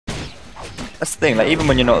That's the thing, like even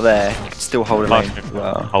when you're not there, you can still hold a lane as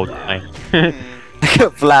well. Hold the lane. Look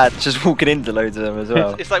at Vlad just walking into loads of them as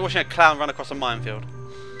well. It's like watching a clown run across a minefield.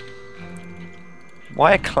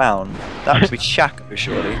 Why a clown? That would be Shaco,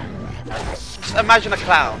 surely. Just imagine a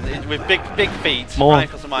clown with big feet running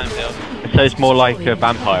across a minefield. So it's more like a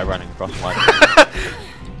vampire running across a minefield.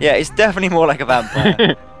 Yeah, it's definitely more like a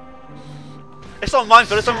vampire. It's not a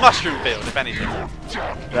minefield, it's a mushroom field, if anything.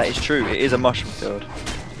 That is true, it is a mushroom field.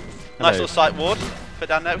 Nice little sight ward. Put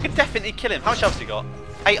down there. We can definitely kill him. How much else he got?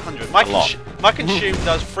 800. My consume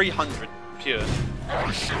does 300 pure.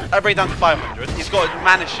 I'll bring it down to 500. He's got a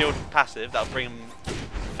mana shield passive that'll bring him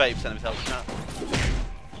 30% of his health now.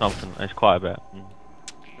 Something, it's quite a bit.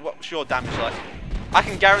 What's your damage like? I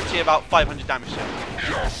can guarantee about 500 damage to him.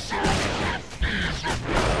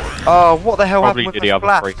 Oh, what the hell Probably happened with did the the other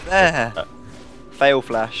flash three. there? Fail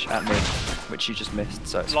flash at me, which you just missed,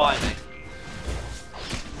 so it's fine. Blimey.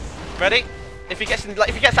 Ready? If he gets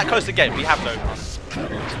that close again, we have no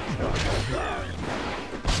run.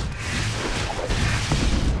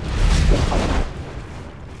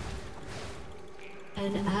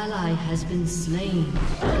 An ally has been slain.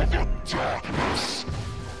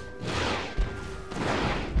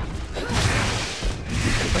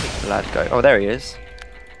 Lad go. Oh, there he is.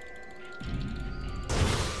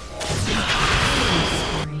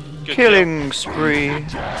 Good Killing spree.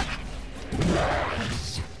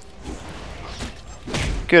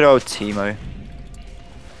 Good old Teemo.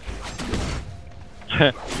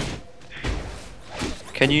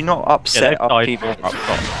 Can you not upset our people? Up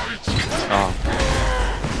top. Oh.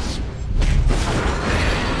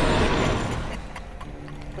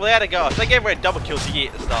 Well, they had a go. They gave away a double kill to Yi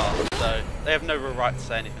at the start, so they have no real right to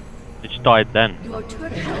say anything. It just died then Your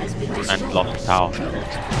turret has been destroyed. and lost power.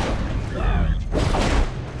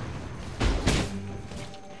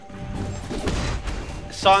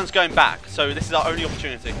 Sion's going back, so this is our only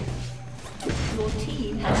opportunity. Your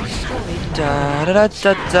team has destroyed. Da, da, da,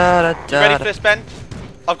 da, da, da, You ready for this, Ben?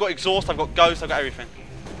 I've got exhaust, I've got ghost, I've got everything.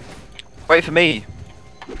 Wait for me.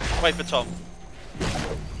 Wait for Tom.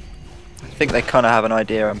 I think they kind of have an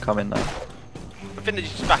idea I'm coming though. I think they're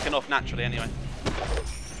just backing off naturally anyway.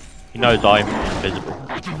 He knows I'm invisible.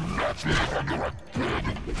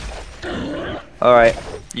 Alright,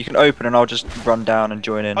 you can open and I'll just run down and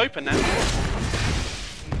join in. Open now.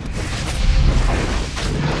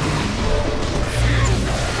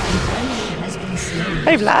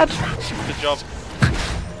 Hey Vlad! Good job.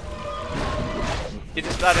 Is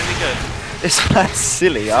this lad any good? This Vlad's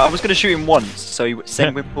silly. I was going to shoot him once, so he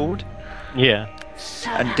sanguine pulled Yeah.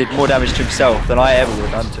 and did more damage to himself than I ever would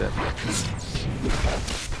have done to him.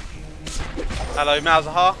 Hello,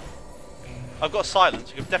 Malzahar. I've got silence,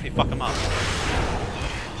 you can definitely fuck him up.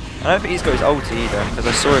 I don't think he's got his ulti either, because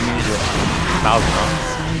I saw him use it.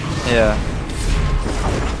 Malzahar. Yeah.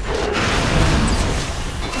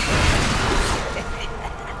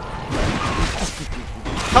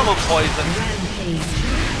 Come on, Poison.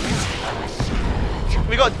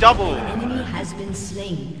 We got double. Enemy has been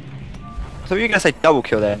slain. I thought you were going to say double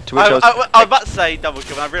kill then, to which I I was... was about to say double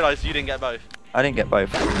kill, and I realised you didn't get both. I didn't get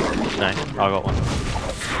both. No, I got one.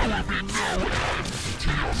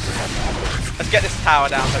 Let's get this tower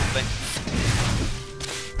down, hopefully.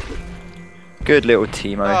 Good little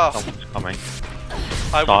Teemo. Oh, Someone's coming.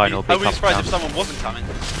 I Sion will would be be surprised coming if someone wasn't coming.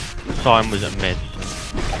 Sion was at mid.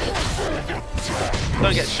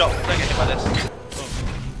 Don't get shot, don't get hit by this.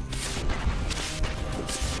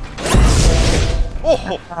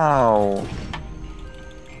 Oh! Ow.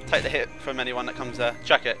 Take the hit from anyone that comes there.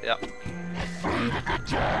 Check it, yeah.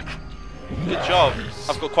 Good job.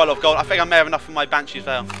 I've got quite a lot of gold. I think I may have enough for my Banshee's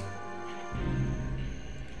Veil.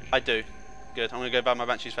 I do. Good, I'm going to go buy my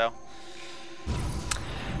Banshee's Veil.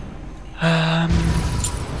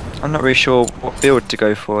 I'm not really sure what build to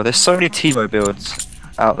go for. There's so many Teemo builds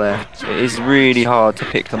out there. It is really hard to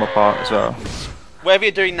pick them apart as well. Whatever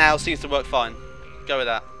you're doing now seems to work fine. Go with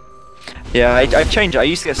that. Yeah, I've changed it. I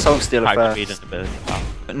used to get Soul Stealer Attack speed first. and ability power.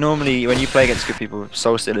 But normally when you play against good people,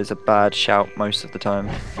 Soul Stealer is a bad shout most of the time.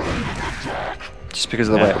 Just because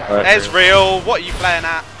of the way it works. Ezreal, what are you playing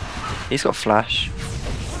at? He's got flash.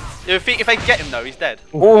 If they get him though, he's dead.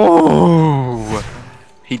 Oh!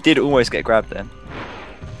 He did almost get grabbed then.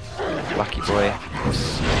 Lucky boy.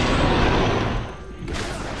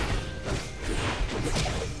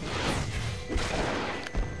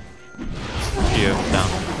 Down.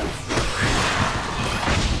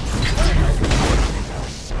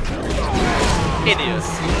 Idiot.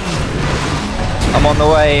 I'm on the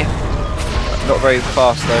way. Not very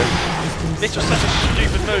fast though. This was such a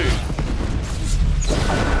stupid move.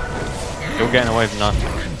 You're getting away from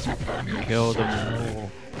nothing. Kill them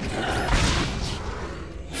all.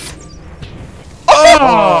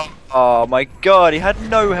 my god, he had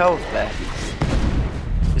no health left.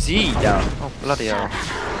 Is he down? Oh bloody hell.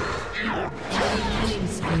 Killing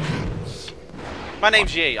spree. My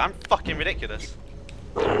name's Yi. I'm fucking ridiculous.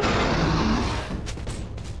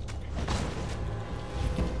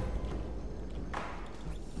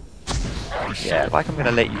 Yeah, like I'm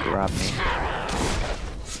gonna let you grab me.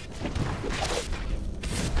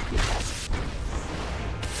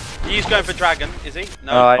 Yi's going for dragon, is he?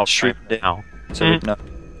 No. Oh, I Oh, shrieked it. ow. So we'd know.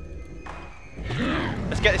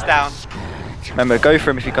 Let's get this down. Remember, go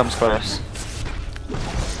for him if he comes close.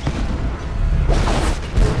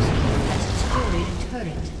 Destroyed a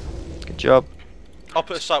turret. Good job. I'll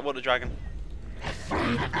put a sight water dragon. We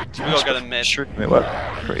gotta go to mid. Shrieked him, it worked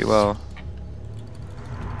pretty well.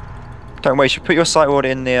 Don't wait, you should put your sight ward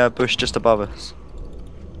in the bush just above us.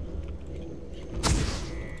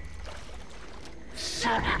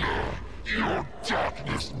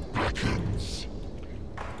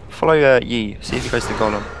 Follow Yi, see if he goes to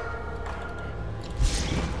golem.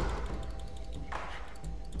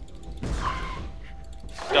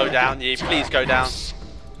 Go down, Yi. Please go down.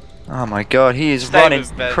 Oh my god, he is Stay running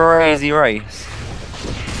with Ben. crazy race.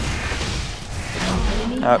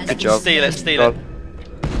 Oh, good job. Steal it, steal it.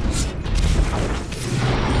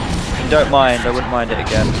 If you don't mind, I wouldn't mind it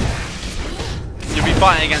again. You'll be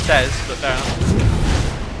fighting against Ez, but fair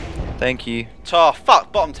enough. Thank you. Oh,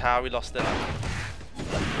 fuck. Bottom tower, we lost it.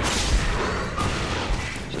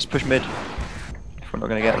 Just push mid. If we're not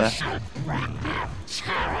gonna get there.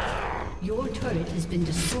 Your turret has been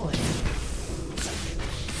destroyed.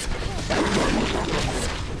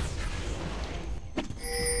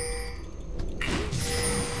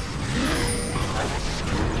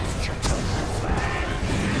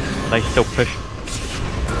 They still push.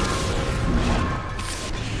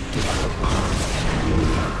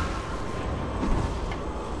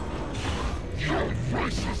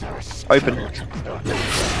 Open.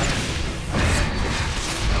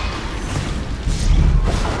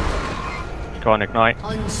 Go on, ignite.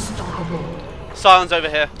 Unstoppable. Silence over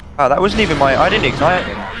here. Oh, that wasn't even my. I didn't ignite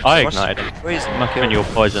him. I Must- ignited him. Where's the Must have kill? been your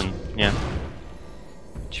poison. Yeah. Do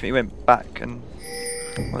you think he went back and...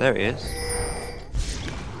 Well, there he is.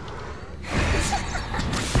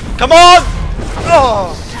 Come on!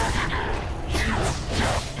 Oh!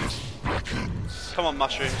 Come on,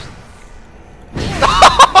 mushrooms.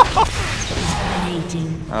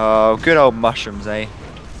 Dominating. Oh, good old mushrooms, eh?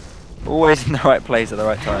 Always in the right place at the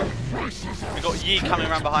right time. We got Yi coming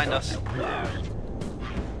around behind us.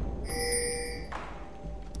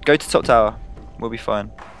 Go to top tower. We'll be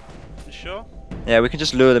fine. You sure? Yeah, we can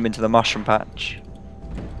just lure them into the mushroom patch.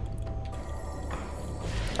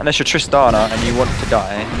 Unless you're Tristana and you want to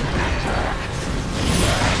die. An enemy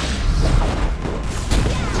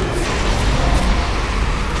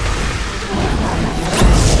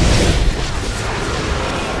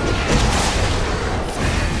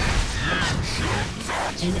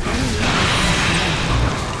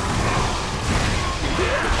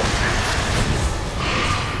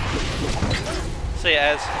See ya,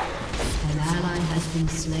 Ez. an ally has been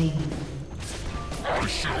slain.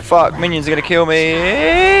 Fuck, minions are gonna kill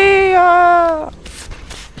me. Ah!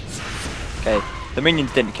 Okay, the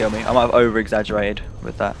minions didn't kill me. I might have over exaggerated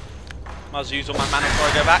with that. Might as well use all my mana before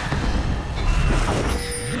I go back.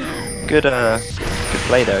 Good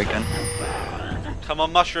play there again. Come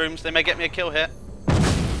on, mushrooms. They may get me a kill here.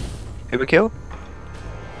 Who we kill?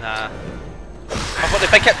 Nah. I thought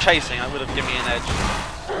if they kept chasing, I would have given me an edge.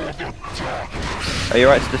 Are you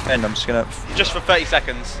right to defend? I'm just gonna... Just for 30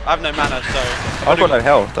 seconds. I have no mana, so... I've got no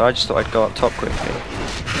health. I just thought I'd go up top quickly.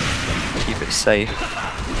 Keep it safe.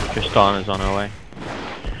 Tristana's on her way.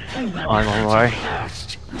 I'm on my way.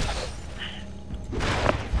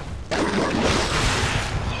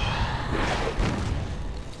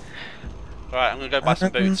 Alright, I'm gonna go buy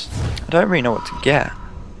some boots. I don't really know what to get.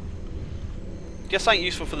 Get something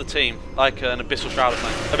useful for the team, like an Abyssal Shroud or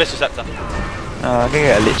something. Abyssal Scepter. I'm gonna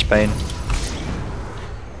get a Lich Bane.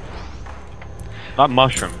 That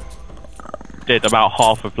mushroom did about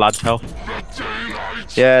half of Vlad's health.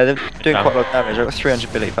 Yeah, they're doing quite a lot of damage. I've got 300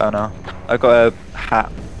 ability power now. I've got a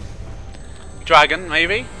hat. Dragon,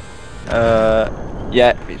 maybe?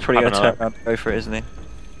 Yeah, he's probably Have gonna turn another. around and go for it, isn't he?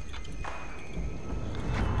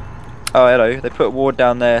 Oh, hello. They put a ward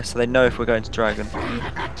down there so they know if we're going to Dragon.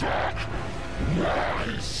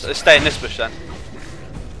 So let's stay in this bush then.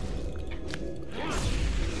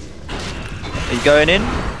 Are you going in?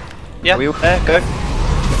 Yeah. Are we all there? Go.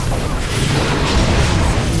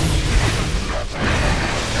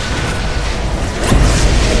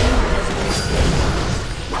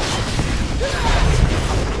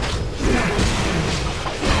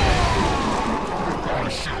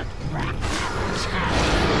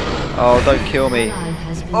 Oh, don't kill me. Ally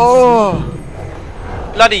has been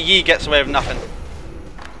Oh! Bloody Yi gets away with nothing.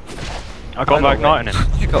 I got my igniting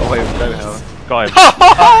him. You got away with no hell. Got him.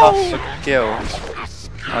 Oh! Kill.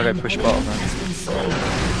 I'll go push bottom then.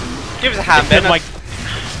 Give us a hand, It Ben. took my...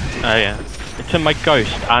 Oh yeah. It took my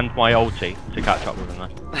ghost and my ulti to catch up with him though.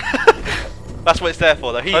 That's what it's there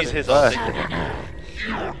for, though. He used his ulti.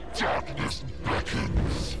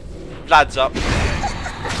 Vlad's up.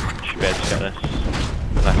 Should be able to get this.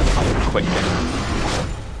 Left quick.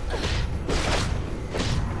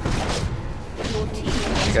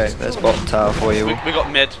 Okay, there's bottom tower for you. We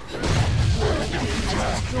got mid.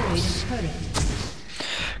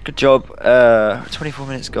 Good job. 24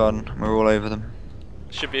 minutes gone. We're all over them.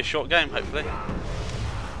 Should be a short game, hopefully.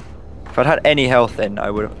 If I'd had any health then,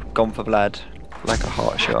 I would have gone for Vlad. Like a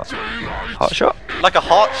heart shot. Heart shot? Like a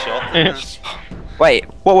heart shot. Wait,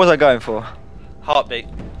 what was I going for? Heartbeat.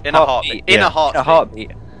 In a heartbeat. In yeah. a heartbeat. In a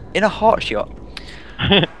heartbeat. In a heart shot.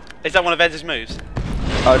 Is that one of Ed's moves?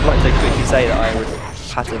 I would like to quickly say that I would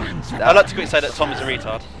pattern that. I'd like to quickly say that Tom is a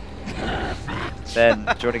retard. Then, do you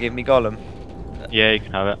want to give me Gollum? Yeah, you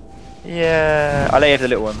can have it. Yeah, I'll let you have the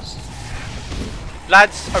little ones.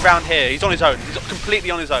 Vlad's around here. He's on his own. He's completely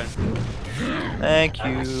on his own. Thank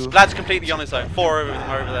you. Vlad's completely on his own. 4 of them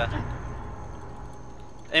are over there.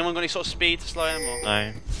 Anyone got any sort of speed to slow him? Or?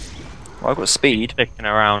 No. Well, I've got speed. Sticking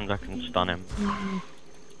around, I can stun him.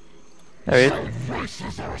 There he is.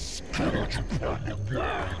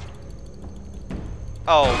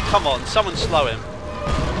 Oh, come on. Someone slow him.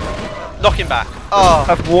 Knock him back. Oh.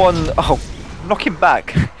 I've won. Oh, knock him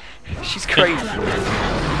back. She's crazy.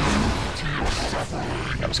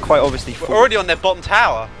 That was quite obviously. We're already on their bottom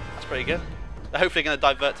tower. That's pretty good. They're hopefully going to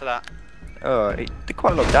divert to that. Oh, it did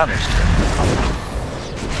quite a lot of damage.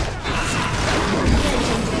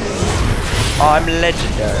 I'm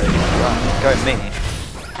legendary. Right, go at me.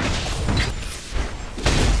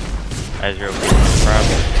 Ezreal grab.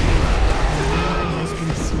 has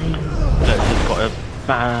been slain. Look, he's got a...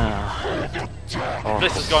 Oh.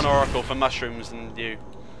 Bliss has gone Oracle for mushrooms and you.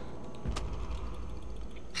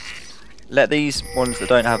 Let these ones that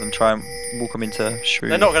don't have them try and walk them into shrew.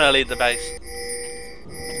 They're not going to lead the base.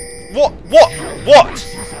 What? What? What?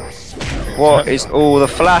 What is all the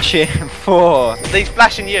flashing for? He's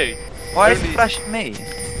flashing you. Why is he flashing me?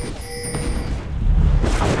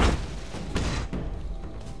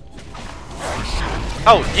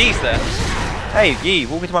 Oh, Yee's there. Hey, Yee,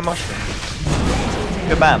 walk into my mushroom.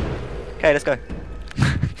 Good bam. Okay, let's go.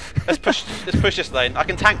 Let's push this lane. I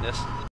can tank this.